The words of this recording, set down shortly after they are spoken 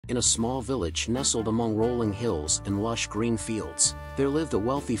In a small village nestled among rolling hills and lush green fields, there lived a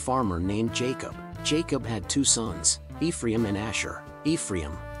wealthy farmer named Jacob. Jacob had two sons, Ephraim and Asher.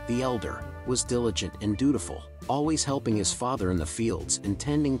 Ephraim, the elder, was diligent and dutiful, always helping his father in the fields and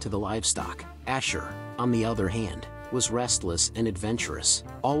tending to the livestock. Asher, on the other hand, was restless and adventurous,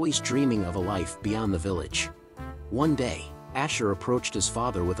 always dreaming of a life beyond the village. One day, Asher approached his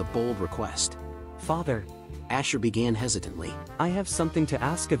father with a bold request. "Father," Asher began hesitantly. "I have something to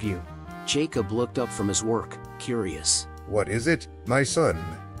ask of you." Jacob looked up from his work, curious. "What is it, my son?"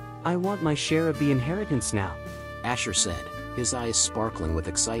 "I want my share of the inheritance now. Asher said, his eyes sparkling with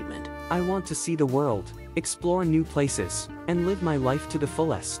excitement. I want to see the world, explore new places, and live my life to the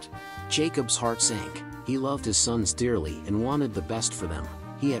fullest." Jacob's heart sank. He loved his sons dearly and wanted the best for them.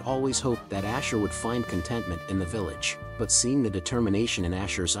 He had always hoped that Asher would find contentment in the village, but seeing the determination in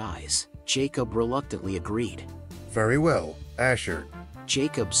Asher's eyes, Jacob reluctantly agreed. "Very well, Asher.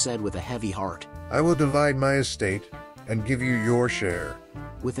 Jacob said with a heavy heart. I will divide my estate and give you your share."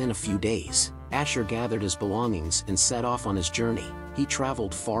 Within a few days, Asher gathered his belongings and set off on his journey. He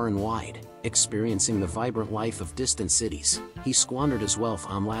traveled far and wide, experiencing the vibrant life of distant cities. He squandered his wealth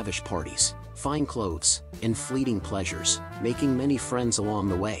on lavish parties, fine clothes, and fleeting pleasures, making many friends along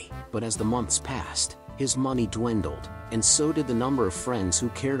the way. But as the months passed, his money dwindled, and so did the number of friends who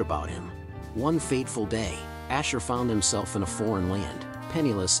cared about him. One fateful day, Asher found himself in a foreign land,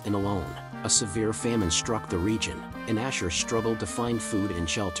 penniless and alone. A severe famine struck the region, and Asher struggled to find food and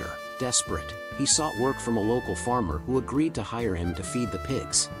shelter. Desperate, he sought work from a local farmer who agreed to hire him to feed the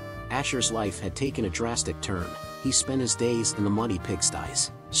pigs. Asher's life had taken a drastic turn. He spent his days in the muddy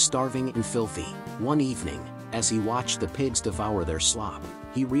pigsties, starving and filthy. One evening, as he watched the pigs devour their slop,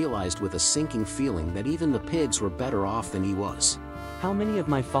 he realized with a sinking feeling that even the pigs were better off than he was. "How many of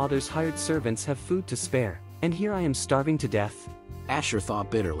my father's hired servants have food to spare, and here I am starving to death?" Asher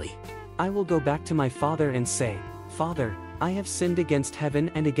thought bitterly. "I will go back to my father and say, 'Father, I have sinned against heaven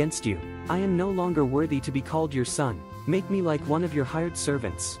and against you. I am no longer worthy to be called your son. Make me like one of your hired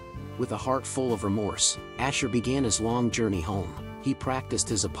servants.'" With a heart full of remorse, Asher began his long journey home. He practiced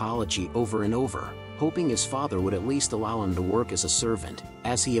his apology over and over, hoping his father would at least allow him to work as a servant.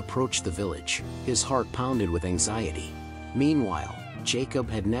 As he approached the village, his heart pounded with anxiety. Meanwhile, Jacob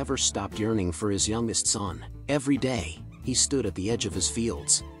had never stopped yearning for his youngest son. Every day, he stood at the edge of his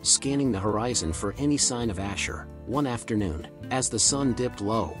fields, scanning the horizon for any sign of Asher. One afternoon, as the sun dipped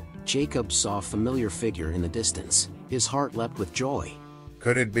low, Jacob saw a familiar figure in the distance. His heart leapt with joy.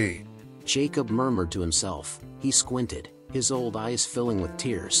 "Could it be?" Jacob murmured to himself. He squinted, his old eyes filling with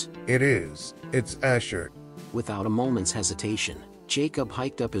tears. "It is. It's Asher." Without a moment's hesitation, Jacob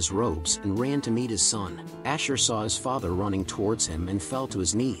hiked up his robes and ran to meet his son. Asher saw his father running towards him and fell to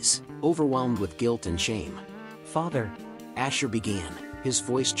his knees, overwhelmed with guilt and shame. "Father," Asher began, his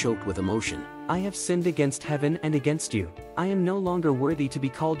voice choked with emotion. "I have sinned against heaven and against you. I am no longer worthy to be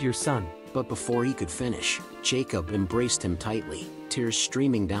called your son." But before he could finish, Jacob embraced him tightly, tears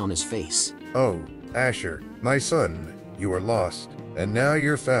streaming down his face. "Oh, Asher, my son, you were lost, and now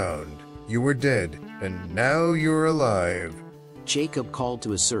you're found. You were dead, and now you're alive." Jacob called to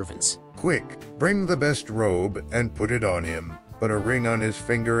his servants. "Quick, bring the best robe and put it on him. Put a ring on his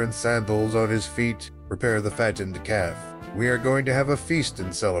finger and sandals on his feet. Prepare the fattened calf. We are going to have a feast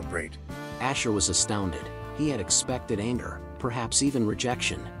and celebrate." Asher was astounded. He had expected anger, perhaps even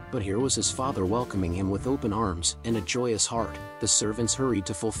rejection, but here was his father welcoming him with open arms and a joyous heart. The servants hurried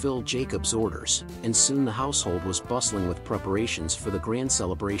to fulfill Jacob's orders, and soon the household was bustling with preparations for the grand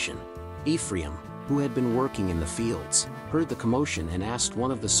celebration. Ephraim, who had been working in the fields, heard the commotion and asked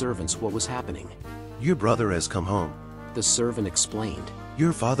one of the servants what was happening. "Your brother has come home. The servant explained.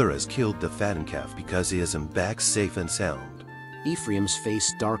 Your father has killed the fattened calf because he is back safe and sound." Ephraim's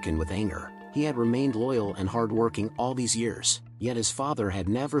face darkened with anger. He had remained loyal and hardworking all these years, yet his father had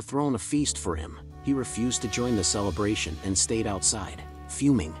never thrown a feast for him. He refused to join the celebration and stayed outside,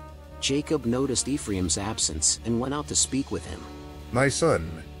 fuming. Jacob noticed Ephraim's absence and went out to speak with him. "My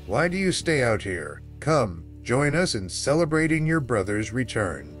son, why do you stay out here? Come, join us in celebrating your brother's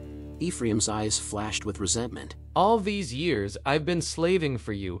return." Ephraim's eyes flashed with resentment. All these years I've been slaving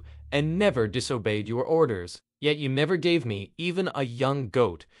for you and never disobeyed your orders. Yet you never gave me even a young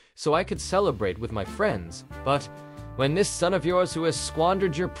goat so I could celebrate with my friends. But when this son of yours who has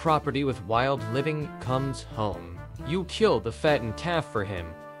squandered your property with wild living comes home, you kill the fattened calf for him."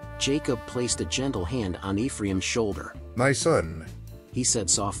 Jacob placed a gentle hand on Ephraim's shoulder. "My son," he said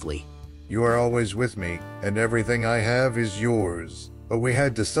softly, "you are always with me, and everything I have is yours. But we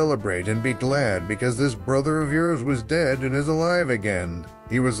had to celebrate and be glad because this brother of yours was dead and is alive again.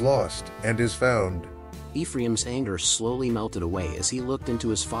 He was lost and is found." Ephraim's anger slowly melted away as he looked into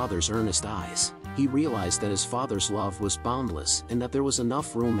his father's earnest eyes. He realized that his father's love was boundless and that there was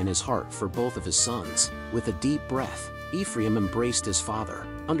enough room in his heart for both of his sons. With a deep breath, Ephraim embraced his father,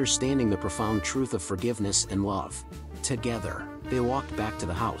 understanding the profound truth of forgiveness and love. Together, they walked back to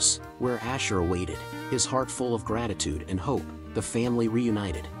the house, where Asher awaited, his heart full of gratitude and hope. The family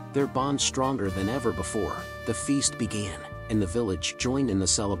reunited, their bond stronger than ever before. The feast began, and the village joined in the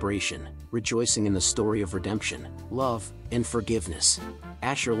celebration, rejoicing in the story of redemption, love, and forgiveness.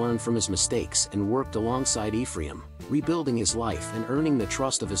 Asher learned from his mistakes and worked alongside Ephraim, rebuilding his life and earning the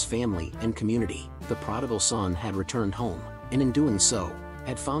trust of his family and community. The prodigal son had returned home, and in doing so,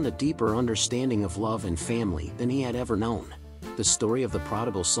 had found a deeper understanding of love and family than he had ever known. The story of the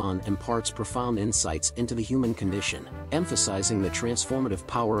prodigal son imparts profound insights into the human condition, emphasizing the transformative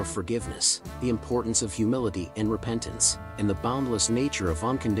power of forgiveness, the importance of humility and repentance, and the boundless nature of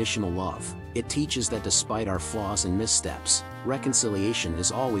unconditional love. It teaches that despite our flaws and missteps, reconciliation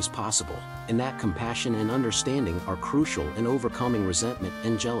is always possible, and that compassion and understanding are crucial in overcoming resentment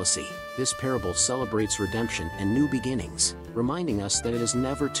and jealousy. This parable celebrates redemption and new beginnings, reminding us that it is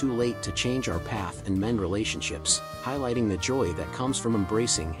never too late to change our path and mend relationships, highlighting the joy that comes from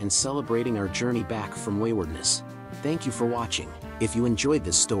embracing and celebrating our journey back from waywardness. Thank you for watching. If you enjoyed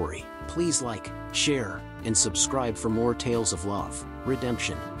this story, please like, share, and subscribe for more tales of love,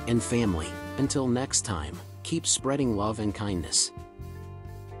 redemption, and family. Until next time, keep spreading love and kindness.